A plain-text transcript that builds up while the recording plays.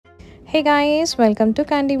Hey guys, welcome to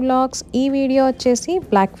candy vlogs. ఈ video వచ్చేసి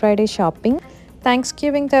black Friday shopping. Thanks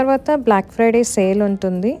giving తర్వాత black Friday sale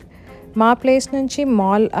ఉంటుంది. మా ప్లేస్ నుంచి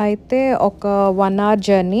మాల్ అయితే ఒక 1 hour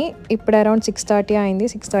జర్నీ. ఇప్పుడు అరౌండ్ 6:30 అయింది.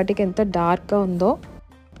 6:30కి ఎంత డార్క్గా ఉందో.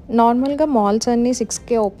 నార్మల్గా మాల్స్ అన్నీ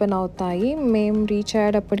 6కే ఓపెన్ అవుతాయి. మేము రీచ్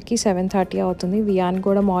అయ్యేటప్పటికి 7:30 అవుతుంది. వియాన్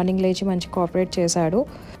కూడా మార్నింగ్ లేచి మంచి కోఆపరేట్ చేశాడు.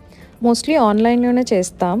 మోస్ట్లీ ఆన్లైన్లోనే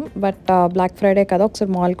చేస్తాం, బట్ బ్లాక్ ఫ్రైడే కదా,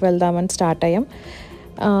 ఒకసారి మాల్కి వెళ్దామని స్టార్ట్ అయ్యాం.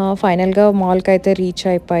 ఫైనల్గా మాల్కి అయితే రీచ్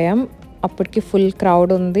అయిపోయాం. అప్పటికి ఫుల్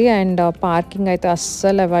క్రౌడ్ ఉంది అండ్ పార్కింగ్ అయితే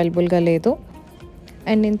అస్సలు అవైలబుల్గా లేదు.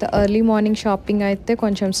 అండ్ ఇంత ఎర్లీ మార్నింగ్ షాపింగ్ అయితే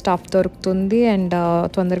కొంచెం స్టఫ్ దొరుకుతుంది అండ్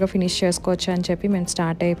తొందరగా ఫినిష్ చేసుకోవచ్చు అని చెప్పి మేము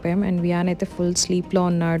స్టార్ట్ అయిపోయాం. అండ్ వియాన్ అయితే ఫుల్ స్లీప్లో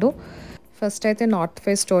ఉన్నాడు. ఫస్ట్ అయితే నార్త్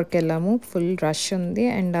ఫేస్ స్టోర్కి వెళ్ళాము. ఫుల్ రష్ ఉంది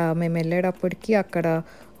అండ్ మేము వెళ్ళేటప్పటికి అక్కడ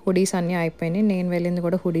హుడీస్ అన్నీ అయిపోయినాయి. నేను వెళ్ళింది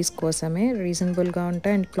కూడా హుడీస్ కోసమే. రీజనబుల్గా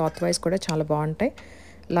ఉంటాయి అండ్ క్లాత్ వైజ్ కూడా చాలా బాగుంటాయి.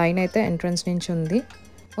 లైన్ అయితే ఎంట్రన్స్ నుంచి ఉంది.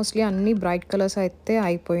 మోస్ట్లీ అన్ని బ్రైట్ కలర్స్ అయితే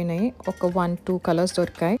అయిపోయినాయి. ఒక 1-2 కలర్స్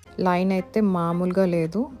దొరికాయి. లైన్ అయితే మామూలుగా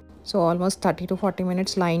లేదు. సో ఆల్మోస్ట్ 30 to 40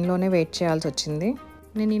 minutes లైన్లోనే వెయిట్ చేయాల్సి వచ్చింది.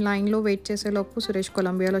 నేను ఈ లైన్లో వెయిట్ చేసేలోపు సురేష్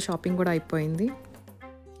కొలంబియాలో షాపింగ్ కూడా అయిపోయింది.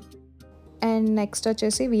 అండ్ నెక్స్ట్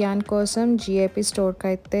వచ్చేసి వియాన్ కోసం జిఏపీ స్టోర్కి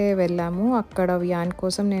అయితే వెళ్ళాము. అక్కడ వియాన్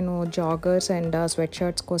కోసం నేను జాగర్స్ అండ్ స్వెట్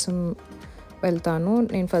షర్ట్స్ కోసం వెళ్తాను.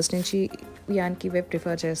 నేను ఫస్ట్ నుంచి వియాన్కి ఇవే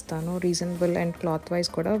ప్రిఫర్ చేస్తాను. రీజనబుల్ అండ్ క్లాత్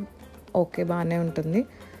వైజ్ కూడా ఓకే, బాగానే ఉంటుంది.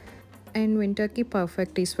 అండ్ వింటర్కి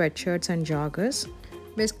పర్ఫెక్ట్ ఈ sweat shirts and joggers.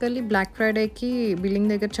 Basically black ఫ్రైడేకి billing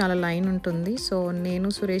దగ్గర చాలా లైన్ ఉంటుంది. సో నేను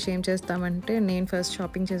సురేష్ ఏం చేస్తామంటే, నేను ఫస్ట్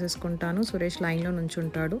షాపింగ్ చేసేసుకుంటాను, సురేష్ లైన్లో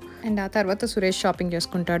నుంచుంటాడు. అండ్ ఆ తర్వాత సురేష్ షాపింగ్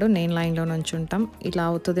చేసుకుంటాడు, నేను లైన్లో నుంచుంటాం. ఇలా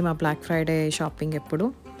అవుతుంది మా బ్లాక్ ఫ్రైడే షాపింగ్ ఎప్పుడు.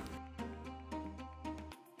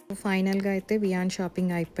 ఫైనల్గా అయితే వియాన్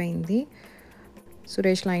షాపింగ్ అయిపోయింది.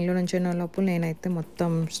 సురేష్ లైన్లో నుంచిన లోపు నేనైతే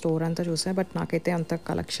మొత్తం స్టోర్ అంతా చూసాను. బట్ నాకైతే అంత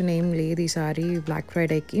కలెక్షన్ ఏం లేదు ఈసారి బ్లాక్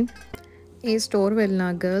ఫ్రైడేకి. ఏ స్టోర్ వెళ్ళినా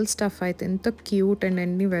గర్ల్స్ స్టఫ్ అయితే ఎంత క్యూట్ అండ్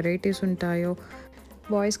ఎన్ని వెరైటీస్ ఉంటాయో.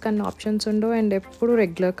 బాయ్స్ కన్నా ఆప్షన్స్ ఉండవు అండ్ ఎప్పుడు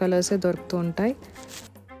రెగ్యులర్ కలర్సే దొరుకుతూ ఉంటాయి.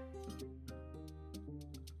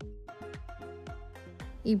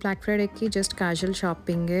 ఈ బ్లాక్ ఫ్రైడేకి జస్ట్ క్యాజువల్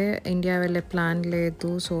షాపింగే. ఇండియా వెళ్ళే ప్లాన్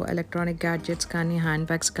లేదు. సో ఎలక్ట్రానిక్ గ్యాడ్జెట్స్ కానీ హ్యాండ్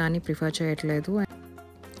బ్యాగ్స్ కానీ ప్రిఫర్ చేయట్లేదు.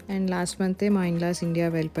 అండ్ లాస్ట్ మంతే మా ఇన్లాస్ ఇండియా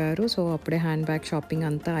వెళ్ళిపోయారు. సో అప్పుడే హ్యాండ్ బ్యాగ్ షాపింగ్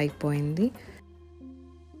అంతా అయిపోయింది.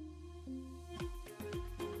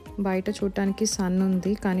 బయట చూడటానికి సన్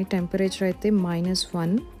ఉంది కానీ టెంపరేచర్ అయితే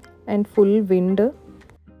 -1 అండ్ ఫుల్ విండ్.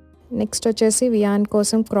 నెక్స్ట్ వచ్చేసి వియాన్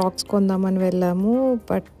కోసం క్రాక్స్ కొందామని వెళ్ళాము.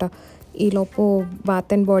 బట్ ఈలోపు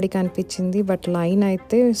బాత్ అండ్ బాడీ కనిపించింది. బట్ లైన్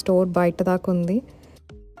అయితే స్టోర్ బయట దాకా ఉంది.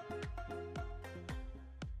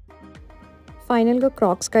 ఫైనల్గా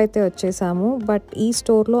క్రాక్స్కి అయితే వచ్చేసాము. బట్ ఈ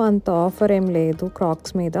స్టోర్లో అంత ఆఫర్ ఏం లేదు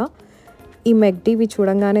క్రాక్స్ మీద. ఈ మెగ్డీవి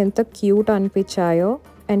చూడంగానే ఎంత క్యూట్ అనిపించాయో.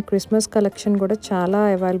 అండ్ క్రిస్మస్ కలెక్షన్ కూడా చాలా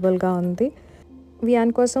అవైలబుల్గా ఉంది.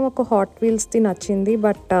 వియాన్ కోసం ఒక హాట్ వీల్స్ది నచ్చింది.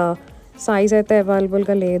 బట్ సైజ్ అయితే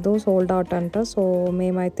అవైలబుల్గా లేదు, సోల్డ్ అవుట్ అంట. సో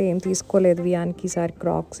మేమైతే ఏం తీసుకోలేదు వియాన్కి ఈసారి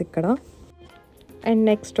క్రాక్స్ ఇక్కడ. అండ్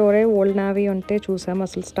నెక్స్ట్ స్టోరే ఓల్డ్ నావీ ఉంటే చూసాము.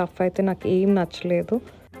 అసలు స్టఫ్ అయితే నాకు ఏం నచ్చలేదు.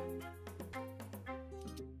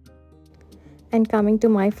 And coming to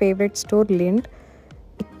my favourite store Lind.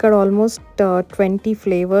 ఇక్కడ ఆల్మోస్ట్ 20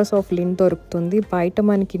 ఫ్లేవర్స్ ఆఫ్ లిండ్ దొరుకుతుంది. బయట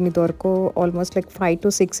మనకి ఇన్ని దొరకవు. ఆల్మోస్ట్ లైక్ 5 to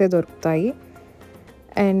 6 దొరుకుతాయి.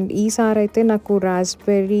 అండ్ ఈసారి అయితే నాకు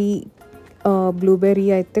రాస్బెర్రీ, బ్లూబెర్రీ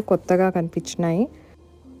అయితే కొత్తగా కనిపించినాయి.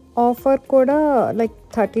 ఆఫర్ కూడా లైక్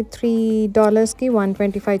 $33కి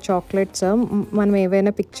 125 చాక్లెట్స్. మనం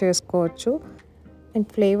ఏవైనా పిక్ చేసుకోవచ్చు. అండ్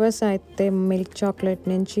ఫ్లేవర్స్ అయితే మిల్క్ చాక్లెట్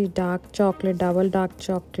నుంచి dark chocolate, double dark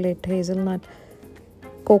chocolate, hazelnut,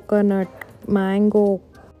 coconut, mango,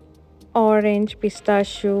 orange,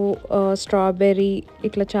 pistachio, strawberry,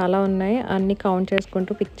 ఇట్లా చాలా ఉన్నాయి. అన్నీ కౌంట్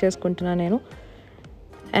చేసుకుంటూ పిక్ చేసుకుంటున్నాను నేను.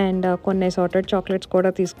 అండ్ కొన్ని అసార్టెడ్ చాక్లెట్స్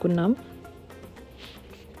కూడా తీసుకున్నాం.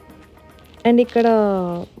 అండ్ ఇక్కడ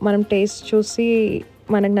మనం టేస్ట్ చూసి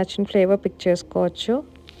మనకు నచ్చిన ఫ్లేవర్ పిక్ చేసుకోవచ్చు.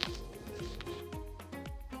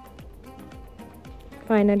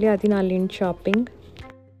 ఫైనల్లీ అది నా లిండ్ షాపింగ్.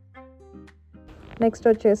 నెక్స్ట్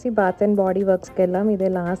వచ్చేసి బాత్ అండ్ బాడీ వర్క్స్కి వెళ్ళాం. ఇదే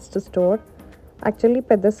లాస్ట్ స్టోర్. యాక్చువల్లీ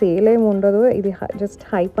పెద్ద సేల్ ఏమి ఉండదు. ఇది జస్ట్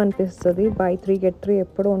హైప్ అనిపిస్తుంది. buy 3 get 3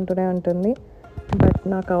 ఎప్పుడు ఉంటూనే ఉంటుంది. బట్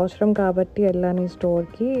నాకు అవసరం కాబట్టి వెళ్ళాను ఈ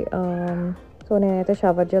స్టోర్కి. సో నేనైతే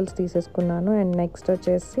షవర్ జెల్స్ తీసేసుకున్నాను. అండ్ నెక్స్ట్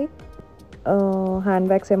వచ్చేసి హ్యాండ్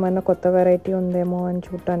బ్యాగ్స్ ఏమైనా కొత్త వెరైటీ ఉందేమో అని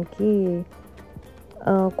చూడటానికి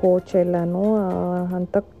కోచ్ వెళ్ళాను.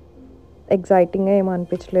 అంత ఎగ్జైటింగ్గా ఏమీ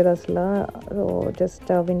అనిపించలేదు అసలు. సో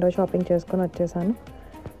జస్ట్ విండో షాపింగ్ చేసుకొని వచ్చేసాను.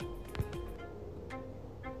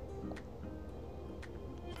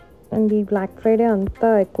 అండ్ ఈ బ్లాక్ ఫ్రైడే అంతా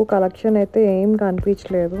ఎక్కువ కలెక్షన్ అయితే ఏం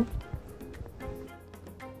కనిపించలేదు.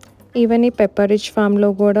 ఈవెన్ ఈ పెప్పర్ రిచ్ ఫామ్లో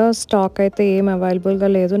కూడా స్టాక్ అయితే ఏం అవైలబుల్గా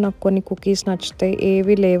లేదు. నాకు కొన్ని కుకీస్ నచ్చుతాయి,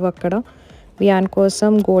 ఏవి లేవు అక్కడ. వియాన్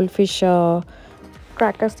కోసం గోల్డ్ ఫిష్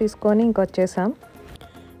క్రాకర్స్ తీసుకొని ఇంకొచ్చేసాం.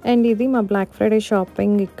 అండ్ ఇది మా బ్లాక్ ఫ్రైడే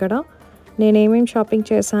షాపింగ్. ఇక్కడ నేను ఏమేమి షాపింగ్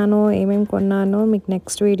చేశానో, ఏమేమి కొన్నానో మీకు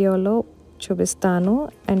నెక్స్ట్ వీడియోలో చూపిస్తాను.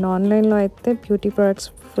 అండ్ ఆన్లైన్లో అయితే బ్యూటీ ప్రొడక్ట్స్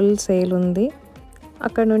ఫుల్ సేల్ ఉంది.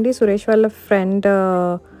 అక్కడ నుండి సురేష్ వాళ్ళ ఫ్రెండ్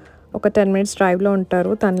ఒక 10 minutes డ్రైవ్లో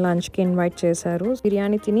ఉంటారు, తను లంచ్కి ఇన్వైట్ చేశారు.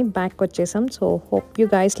 బిర్యానీ తిని బ్యాక్ వచ్చేసాం. So hope you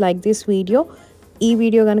guys like this video. ఈ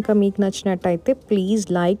వీడియో కనుక మీకు నచ్చినట్టయితే please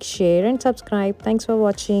like, share and subscribe. Thanks for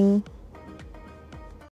watching.